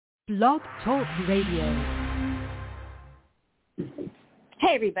Blog Talk Radio.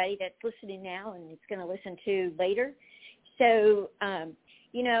 Hey, everybody that's listening now and is going to listen to later. So, I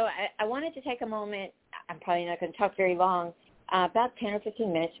wanted to take a moment. I'm probably not going to talk very long, about 10 or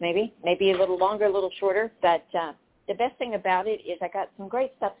 15 minutes maybe a little longer, a little shorter. But the best thing about it is I got some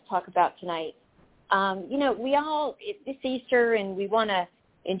great stuff to talk about tonight. It's Easter, and we want to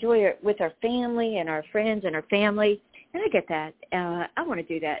enjoy it with our family and our friends and our family. And I get that. I want to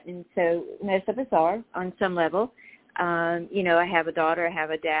do that. And so most of us are on some level. I have a daughter, I have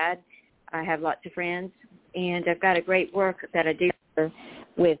a dad, I have lots of friends, and I've got a great work that I do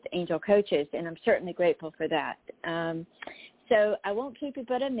with Angel Coaches, and I'm certainly grateful for that. So I won't keep you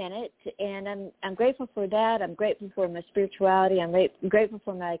but a minute, and I'm grateful for that. I'm grateful for my spirituality. I'm grateful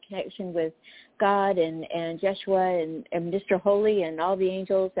for my connection with God and Jeshua and Mr. Holy and all the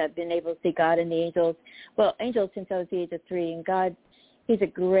angels. I've been able to see God and the angels. Well, angels since I was the age of 3, and God, He's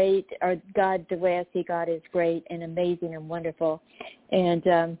God, the way I see God is great and amazing and wonderful.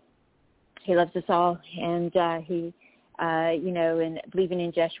 And He loves us all, and He and believing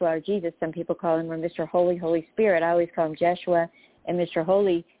in Jeshua or Jesus, some people call him, or Mr. Holy, Holy Spirit. I always call him Jeshua and Mr.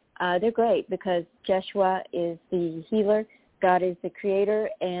 Holy. They're great because Jeshua is the healer, God is the creator,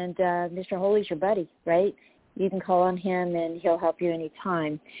 and Mr. Holy is your buddy, right? You can call on him, and he'll help you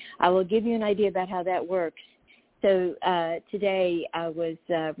anytime. I will give you an idea about how that works. So today I was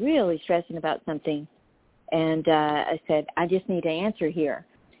really stressing about something, and I said, I just need an answer here.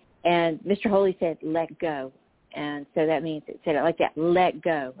 And Mr. Holy said, let go. And so that means it said it like that, let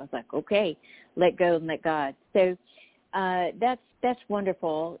go. I was like, okay, let go and let God. So that's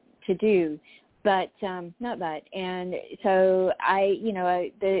wonderful to do, but not but. And so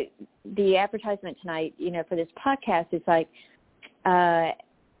the advertisement tonight, for this podcast is like,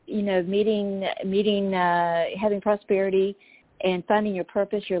 meeting, having prosperity and finding your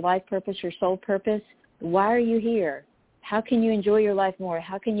purpose, your life purpose, your soul purpose. Why are you here? How can you enjoy your life more?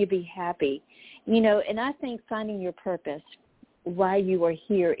 How can you be happy? And I think finding your purpose, why you are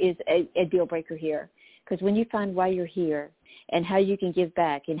here, is a deal breaker here. Because when you find why you're here and how you can give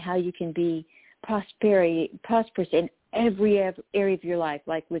back and how you can be prosperous in every area of your life,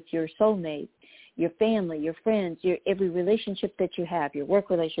 like with your soulmate, your family, your friends, every relationship that you have, your work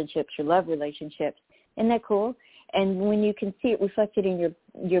relationships, your love relationships. Isn't that cool? And when you can see it reflected in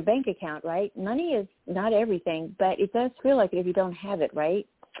your bank account, right? Money is not everything, but it does feel like it if you don't have it, right?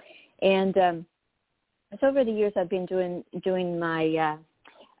 And so over the years, I've been doing my,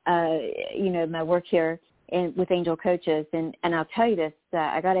 my work here with Angel Coaches. And I'll tell you this,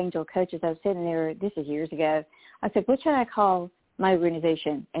 I got Angel Coaches. I was sitting there, this is years ago. I said, what should I call my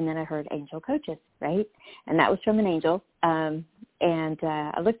organization? And then I heard Angel Coaches, right? And that was from an angel. And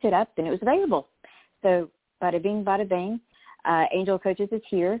I looked it up, and it was available. So bada bing, bada bang. Angel Coaches is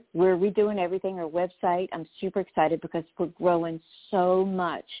here. We're redoing everything, our website. I'm super excited because we're growing so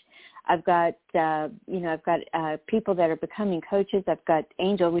much. I've got, people that are becoming coaches. I've got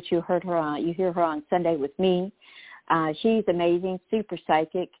Angel, which you hear her on Sunday with me. She's amazing, super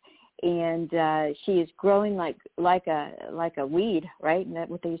psychic, and she is growing like a weed, right? Isn't that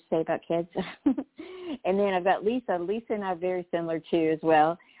what they used to say about kids? And then I've got Lisa. Lisa and I are very similar too as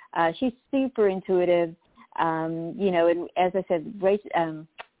well. She's super intuitive. And as I said,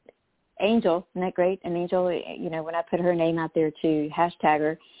 Angel, isn't that great? An angel, when I put her name out there to hashtag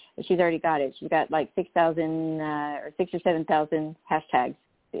her, she's already got it. She's got like 6,000 or 6,000 or 7,000 hashtags,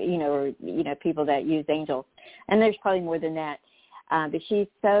 people that use Angel. And there's probably more than that. But she's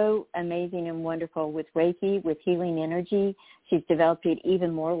so amazing and wonderful with Reiki, with healing energy. She's developed it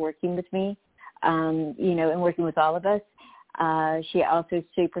even more working with me, and working with all of us. She also is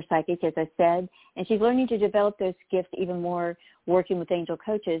super psychic, as I said, and she's learning to develop those gifts even more working with Angel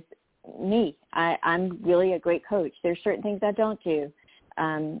Coaches. I'm really a great coach. There's certain things I don't do,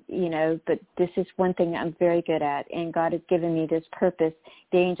 but this is one thing I'm very good at, and God has given me this purpose.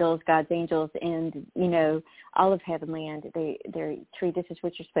 The angels, God's angels, and, all of Heavenland, they're true. This is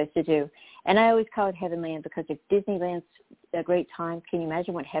what you're supposed to do. And I always call it Heavenland because if Disneyland's a great time, can you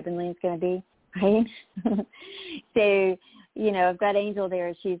imagine what Heavenland's going to be, right? So, I've got Angel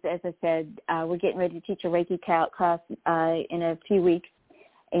there. She's, as I said, we're getting ready to teach a Reiki class in a few weeks.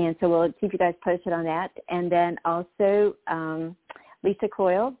 And so we'll keep you guys posted on that. And then also Lisa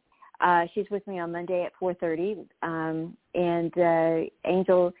Coyle, she's with me on Monday at 4:30. And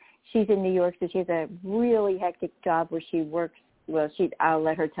Angel, she's in New York, so she has a really hectic job where she works. Well, I'll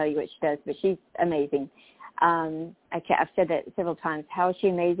let her tell you what she does, but she's amazing. I've said that several times. How is she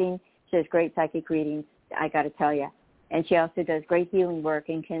amazing? She does great psychic readings, I got to tell you. And she also does great healing work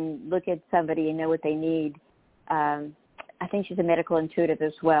and can look at somebody and know what they need I think she's a medical intuitive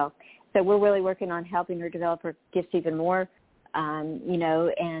as well. So we're really working on helping her develop her gifts even more, and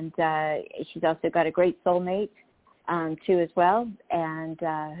she's also got a great soulmate, too, as well, and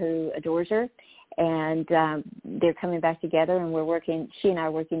who adores her. And they're coming back together, and she and I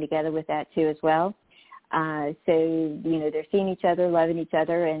are working together with that, too, as well. So, they're seeing each other, loving each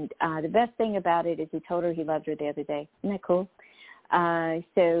other, and the best thing about it is he told her he loved her the other day. Isn't that cool?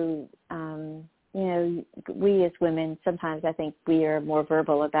 We as women, sometimes I think we are more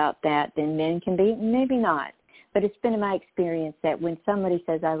verbal about that than men can be. Maybe not. But it's been my experience that when somebody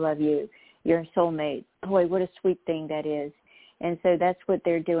says, I love you, you're a soulmate, boy, what a sweet thing that is. And so that's what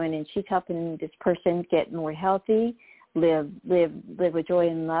they're doing. And she's helping this person get more healthy, live with joy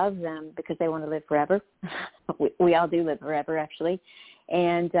and love, because they want to live forever. We all do live forever, actually.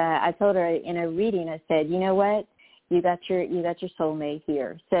 And I told her in a reading, I said, you know what? You got your soulmate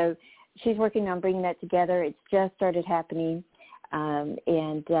here. So she's working on bringing that together. It's just started happening,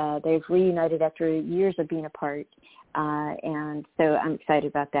 and they've reunited after years of being apart, and so I'm excited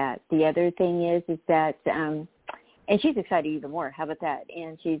about that. The other thing is that, and she's excited even more. How about that?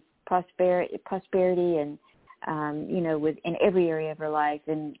 And she's prosperity, and in every area of her life.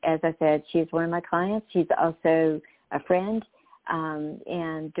 And as I said, she's one of my clients. She's also a friend,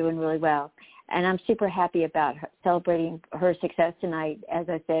 and doing really well. And I'm super happy about celebrating her success tonight, as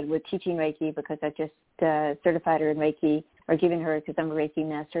I said, with teaching Reiki, because I just certified her in Reiki, or given her, because I'm a Reiki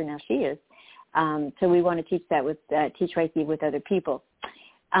master, now she is. So we want to teach Reiki with other people.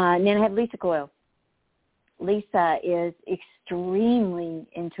 And then I have Lisa Coyle. Lisa is extremely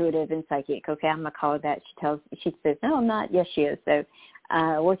intuitive and psychic. Okay, I'm going to call her that. She says, no, I'm not. Yes, she is. So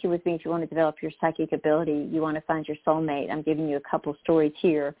working with me, if you want to develop your psychic ability, you want to find your soulmate. I'm giving you a couple stories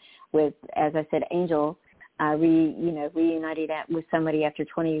here with, as I said, Angel reunited with somebody after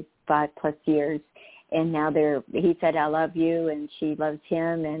 25 plus years. And now he said, I love you, and she loves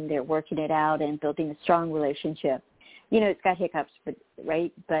him, and they're working it out and building a strong relationship. It's got hiccups,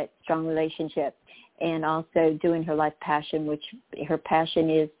 but strong relationship. And also doing her life passion, which her passion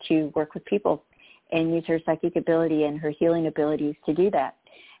is to work with people and use her psychic ability and her healing abilities to do that.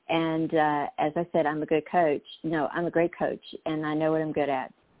 And as I said, I'm a good coach. I'm a great coach, and I know what I'm good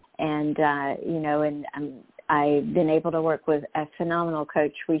at. And, I've been able to work with a phenomenal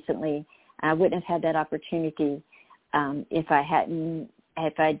coach recently. I wouldn't have had that opportunity if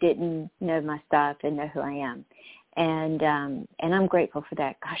I didn't know my stuff and know who I am. And I'm grateful for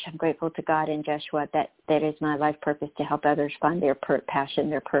that. Gosh, I'm grateful to God and Joshua that is my life purpose, to help others find their passion,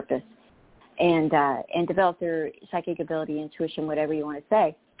 their purpose, and develop their psychic ability, intuition, whatever you want to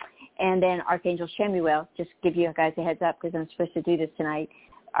say. And then Archangel Chamuel, just give you guys a heads up because I'm supposed to do this tonight.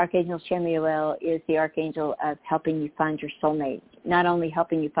 Archangel Chamuel is the archangel of helping you find your soulmate, not only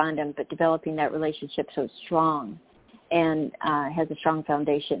helping you find them, but developing that relationship so it's strong and has a strong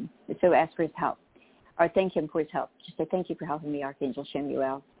foundation. So ask for his help, or thank him for his help. Just say, thank you for helping me, Archangel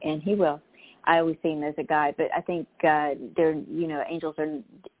Chamuel, and he will. I always see him as a guy, but I think angels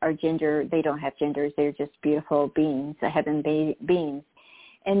are gender. They don't have genders. They're just beautiful beings, heaven beings.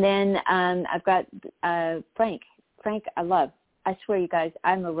 And then I've got Frank. Frank, I love. I swear, you guys,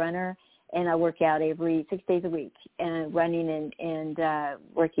 I'm a runner, and I work out every 6 days a week, and running and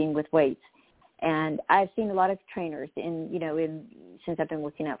working with weights. And I've seen a lot of trainers since I've been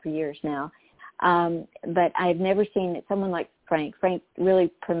working out for years now. But I've never seen someone like Frank. Frank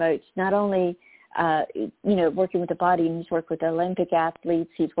really promotes not only, working with the body, and he's worked with Olympic athletes.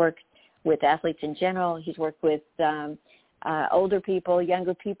 He's worked with athletes in general. He's worked with older people,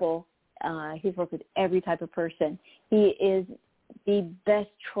 younger people. He's worked with every type of person. He is the best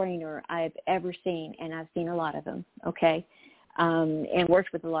trainer I've ever seen, and I've seen a lot of them, okay, and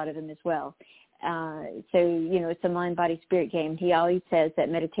worked with a lot of them as well. It's a mind, body, spirit game. He always says that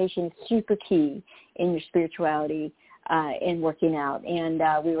meditation is super key in your spirituality and working out. And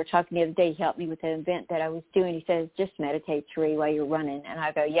we were talking the other day. He helped me with an event that I was doing. He says, just meditate, Sheree, while you're running. And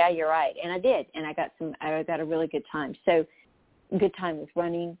I go, yeah, you're right. And I did. And I got a really good time. So good time with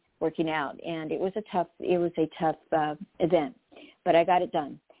running, working out. And it was a tough event, but I got it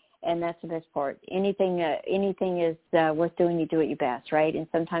done. And that's the best part. Anything is worth doing, you do it your best, right? And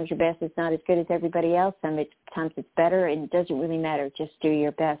sometimes your best is not as good as everybody else. Sometimes it's better, and it doesn't really matter. Just do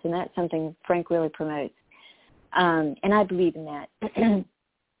your best. And that's something Frank really promotes. And I believe in that.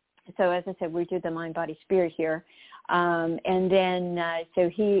 So as I said, we do the mind, body, spirit here. And then so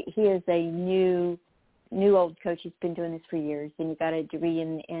he is a new old coach. He's been doing this for years, and he got a degree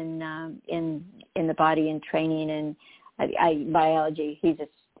in the body and training and biology. He's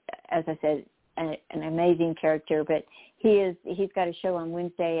just, as I said, an amazing character, but he's got a show on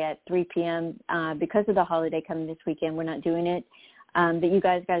Wednesday at 3 p.m. Because of the holiday coming this weekend, we're not doing it. But you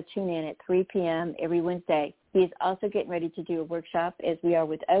guys got to tune in at 3 p.m. every Wednesday. He is also getting ready to do a workshop, as we are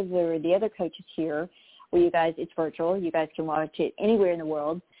with the other coaches here, where you guys, it's virtual. You guys can watch it anywhere in the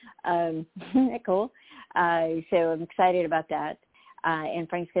world. Isn't that cool? So I'm excited about that. And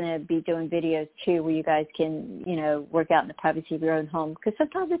Frank's going to be doing videos, too, where you guys can, work out in the privacy of your own home. Because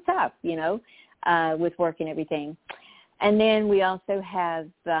sometimes it's tough, with work and everything. And then we also have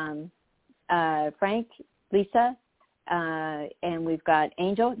Frank, Lisa, and we've got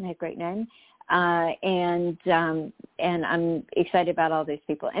Angel, isn't that a great name? And I'm excited about all those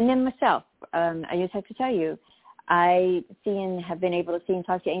people. And then myself, I just have to tell you, I have been able to see and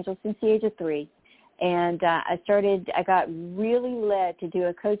talk to Angel since the age of 3. And I got really led to do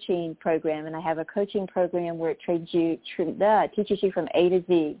a coaching program, and I have a coaching program where it teaches you from A to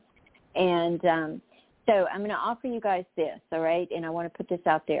Z. And so I'm going to offer you guys this, all right? And I want to put this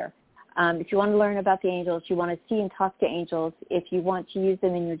out there. If you want to learn about the angels, you want to see and talk to angels, if you want to use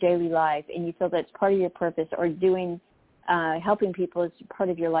them in your daily life and you feel that's part of your purpose, or helping people is part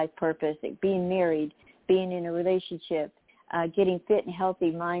of your life purpose, like being married, being in a relationship, getting fit and healthy,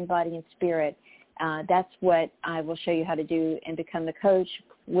 mind, body, and spirit, that's what I will show you how to do and become the coach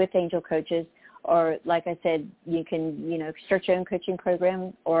with Angel Coaches. Or like I said, you can, start your own coaching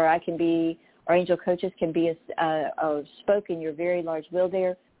program, or Angel Coaches can be a spoke in your very large will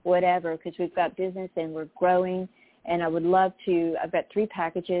there, whatever, because we've got business and we're growing. And I would love to, I've got 3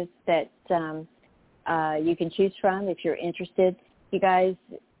 packages that you can choose from if you're interested. You guys,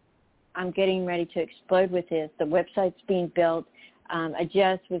 I'm getting ready to explode with this. The website's being built. I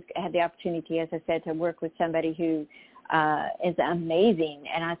just had the opportunity, as I said, to work with somebody who is amazing.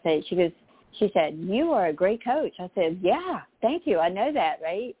 And she said, you are a great coach. I said, yeah, thank you. I know that,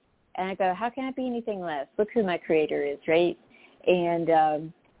 right? And I go, how can I be anything less? Look who my creator is, right? And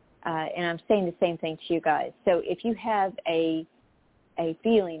I'm saying the same thing to you guys. So if you have a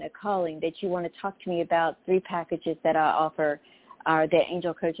feeling, a calling that you want to talk to me about, 3 packages that I offer, that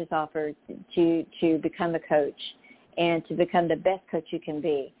Angel Coaches offer to become a coach and to become the best coach you can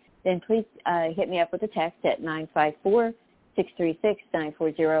be, then please hit me up with a text at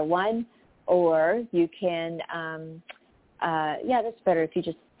 954-636-9401, or you can, that's better if you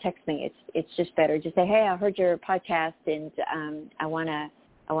just text me. It's just better. Just say, hey, I heard your podcast, and I want to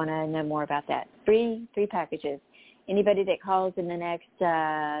know more about that. 3 packages. Anybody that calls in the next,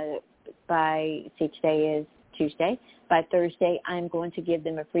 today is Tuesday. By Thursday, I'm going to give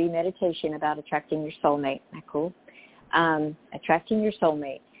them a free meditation about attracting your soulmate. Isn't that cool? Attracting your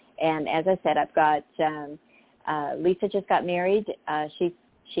soulmate. And as I said, I've got Lisa just got married. She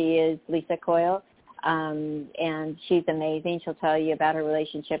is Lisa Coyle, and she's amazing. She'll tell you about her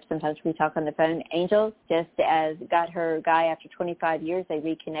relationship. Sometimes we talk on the phone. Angel just got her guy after 25 years. They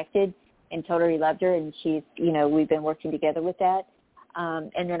reconnected and told her he loved her, and she's, we've been working together with that.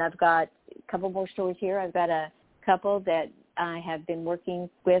 And then I've got a couple more stories here. I've got a couple that I have been working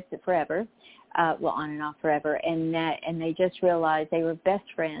with forever, on and off forever, and they just realized they were best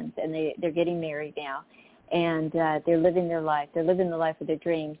friends, and they're getting married now, and they're living their life. They're living the life of their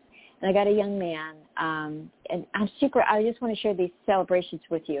dreams. And I got a young man, and I just want to share these celebrations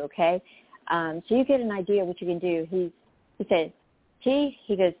with you, okay? So you get an idea of what you can do. He said, T,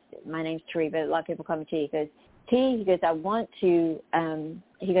 he goes, my name's Tree, but a lot of people call me T. He goes, T, he goes, I want to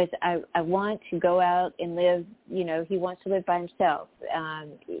go out and live, he wants to live by himself,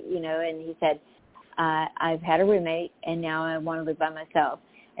 and he said, I've had a roommate, and now I want to live by myself.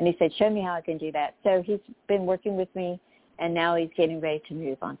 And he said, show me how I can do that. So he's been working with me, and now he's getting ready to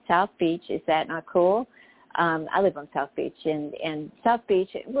move on South Beach. Is that not cool? I live on South Beach, and South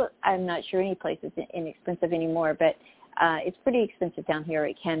Beach, well, I'm not sure any place is inexpensive anymore, but it's pretty expensive down here.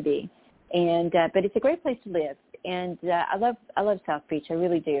 It can be. And but it's a great place to live, and I love South Beach. I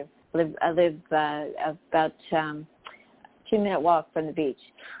really do. I live about 2-minute walk from the beach.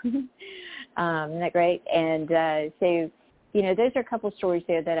 Isn't that great? And so, those are a couple stories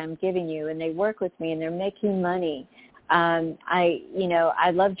there that I'm giving you, and they work with me, and they're making money. I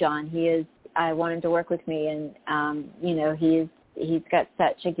love John. I want him to work with me, and he's got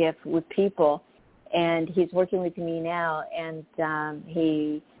such a gift with people, and he's working with me now, and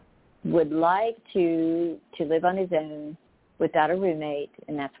he would like to live on his own without a roommate,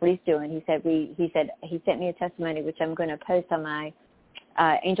 and that's what he's doing. He said he sent me a testimony, which I'm going to post on my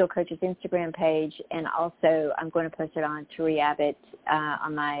Angel Coaches Instagram page, and also I'm going to post it on Turi Abbott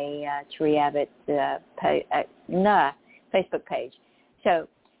on my Turi Abbott Facebook page. So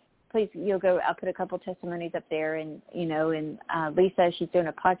please, you'll go. I'll put a couple testimonies up there, and Lisa, she's doing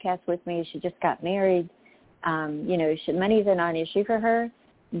a podcast with me. She just got married. Money is a non-issue for her,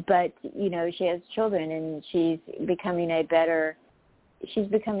 but she has children, and she's becoming the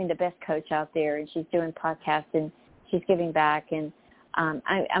best coach out there, and she's doing podcasts, and she's giving back, and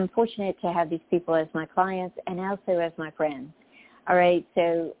I'm fortunate to have these people as my clients and also as my friends. All right,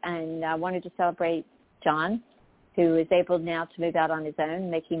 so, and I wanted to celebrate John, who is able now to move out on his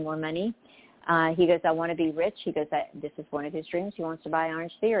own, making more money. He goes, I want to be rich. He goes, this is one of his dreams. He wants to buy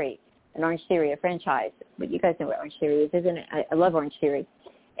Orange Theory, a franchise. But you guys know what Orange Theory is, isn't it? I love Orange Theory.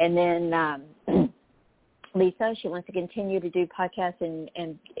 And then Lisa, she wants to continue to do podcasts and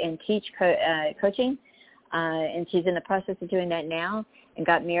teach coaching. And she's in the process of doing that now, and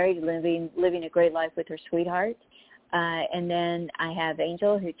got married, living a great life with her sweetheart. And then I have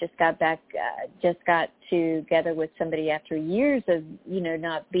Angel, who just got together with somebody after years of,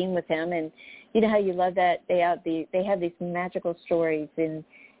 not being with him. And you know how you love that they have these magical stories, and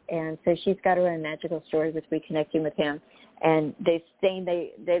so she's got her own magical story with reconnecting with him. And they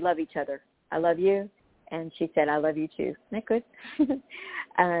love each other. I love you. And she said, I love you too. Isn't that good?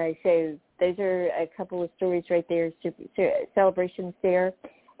 So those are a couple of stories right there, celebrations there.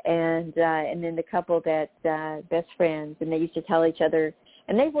 And then the couple that best friends, and they used to tell each other,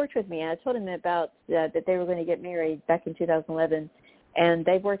 and they've worked with me. I told them about that they were going to get married back in 2011, and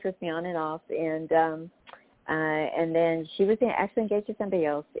they've worked with me on and off. And then she was actually engaged to somebody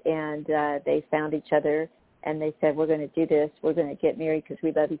else, and they found each other, and they said, we're going to do this. We're going to get married because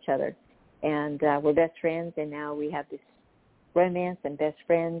we love each other, and we're best friends. And now we have this romance and best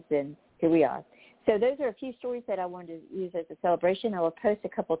friends, and here we are. So those are a few stories that I wanted to use as a celebration. I will post a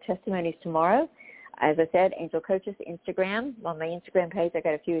couple of testimonies tomorrow. As I said, Angel Coaches Instagram. On my Instagram page, I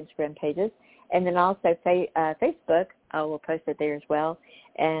got a few Instagram pages. And then also Facebook, I will post it there as well.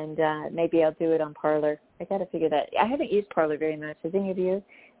 And maybe I'll do it on Parler. I got to figure that. I haven't used Parler very much. Has any of you? It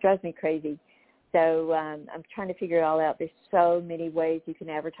drives me crazy. So I'm trying to figure it all out. There's so many ways you can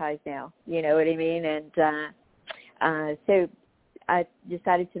advertise now. You know what I mean? And so I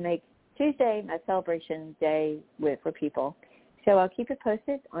decided to make Tuesday my celebration day for people. So I'll keep it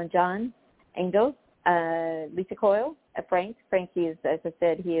posted on John, Angel, Lisa Coyle, Frank. Frankie is, as I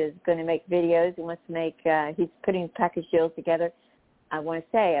said, he is going to make videos. He wants to make, he's putting package deals together. I want to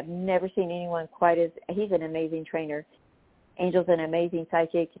say I've never seen anyone quite as, he's an amazing trainer. Angel's an amazing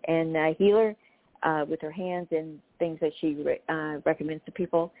psychic and healer with her hands and things that she recommends to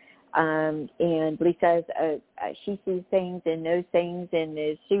people. And Lisa, she sees things and knows things and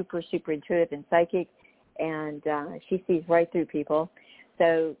is super, super intuitive and psychic, and she sees right through people.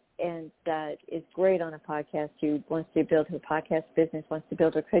 So, and is great on a podcast. She wants to build her podcast business, wants to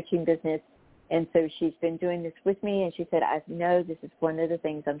build her coaching business, and so she's been doing this with me, and she said, I know this is one of the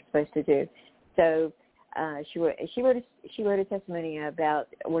things I'm supposed to do. So she wrote a testimony about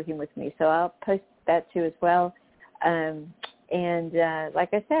working with me, so I'll post that too as well. And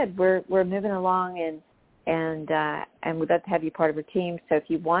like I said, we're moving along, and we'd love to have you part of our team. So if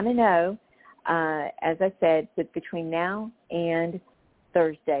you want to know, as I said, between now and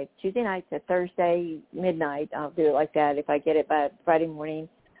Thursday, Tuesday night to Thursday midnight, I'll do it like that. If I get it by Friday morning,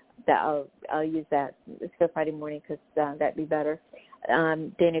 I'll use that. Let's go Friday morning because that'd be better.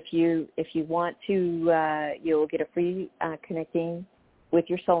 Then if you want to, you'll get a free connecting with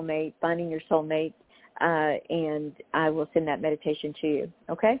your soulmate, finding your soulmate. And I will send that meditation to you,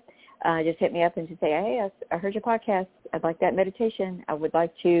 okay? Just hit me up and just say, hey, I heard your podcast. I'd like that meditation. I would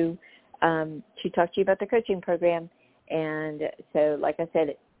like to talk to you about the coaching program. And so, like I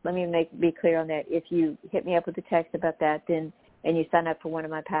said, let me be clear on that. If you hit me up with a text about that, then and you sign up for one of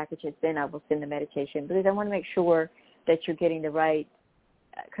my packages, then I will send the meditation. Because I want to make sure that you're getting the right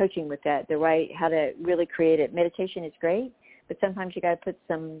coaching with that, the right how to really create it. Meditation is great, but sometimes you got to put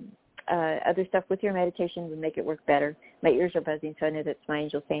some other stuff with your meditation to make it work better. My ears are buzzing, so I know that's my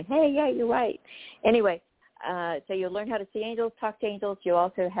angel saying, hey, yeah, you're right. Anyway, so you'll learn how to see angels, talk to angels. You'll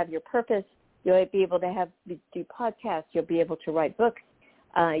also have your purpose. You'll be able to do podcasts. You'll be able to write books.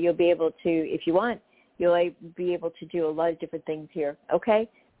 You'll be able to, if you want, you'll be able to do a lot of different things here, okay?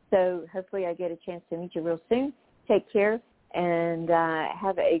 So hopefully I get a chance to meet you real soon. Take care and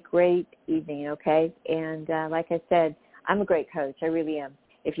have a great evening, okay? And like I said, I'm a great coach. I really am.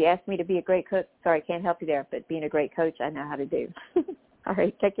 If you ask me to be a great cook, sorry, I can't help you there, but being a great coach, I know how to do. All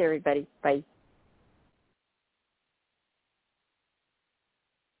right, take care, everybody. Bye.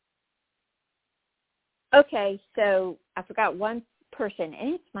 Okay, so I forgot one person,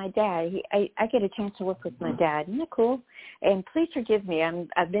 and it's my dad. I get a chance to work with my dad. Isn't that cool? And please forgive me.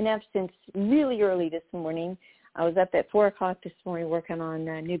 I've been up since really early this morning. I was up at 4 o'clock this morning working on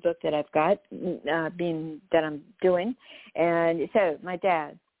a new book that I've got, that I'm doing. And so my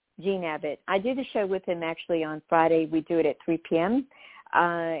dad, Gene Abbott, I do the show with him actually on Friday. We do it at 3 p.m.,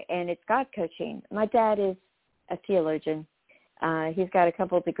 and it's God coaching. My dad is a theologian. He's got a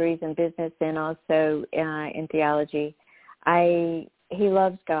couple of degrees in business and also in theology. He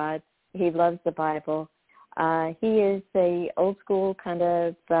loves God. He loves the Bible. He is a old school kind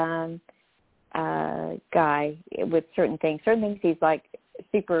of guy with certain things. Certain things he's like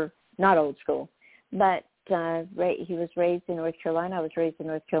super not old school. But he was raised in North Carolina. I was raised in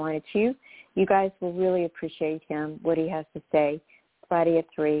North Carolina too. You guys will really appreciate him, what he has to say, Friday at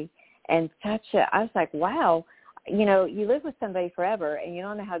 3. And I was like, wow, you know, you live with somebody forever and you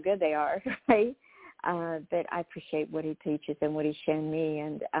don't know how good they are, right? But I appreciate what he teaches and what he's shown me,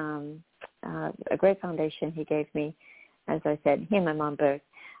 and a great foundation he gave me. As I said, he and my mom both.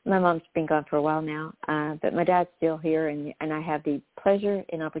 My mom's been gone for a while now, but my dad's still here, and I have the pleasure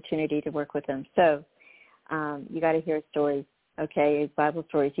and opportunity to work with him. So you got to hear his stories, okay, his Bible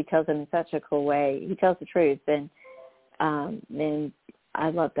stories. He tells them in such a cool way. He tells the truth, and I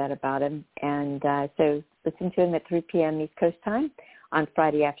love that about him. And so listen to him at 3 p.m. East Coast time on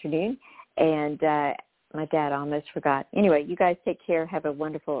Friday afternoon. And my dad almost forgot. Anyway, you guys take care. Have a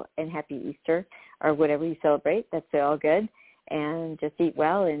wonderful and happy Easter or whatever you celebrate. That's all good. And just eat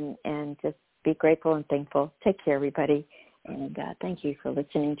well and just be grateful and thankful. Take care, everybody. And thank you for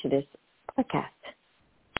listening to this podcast.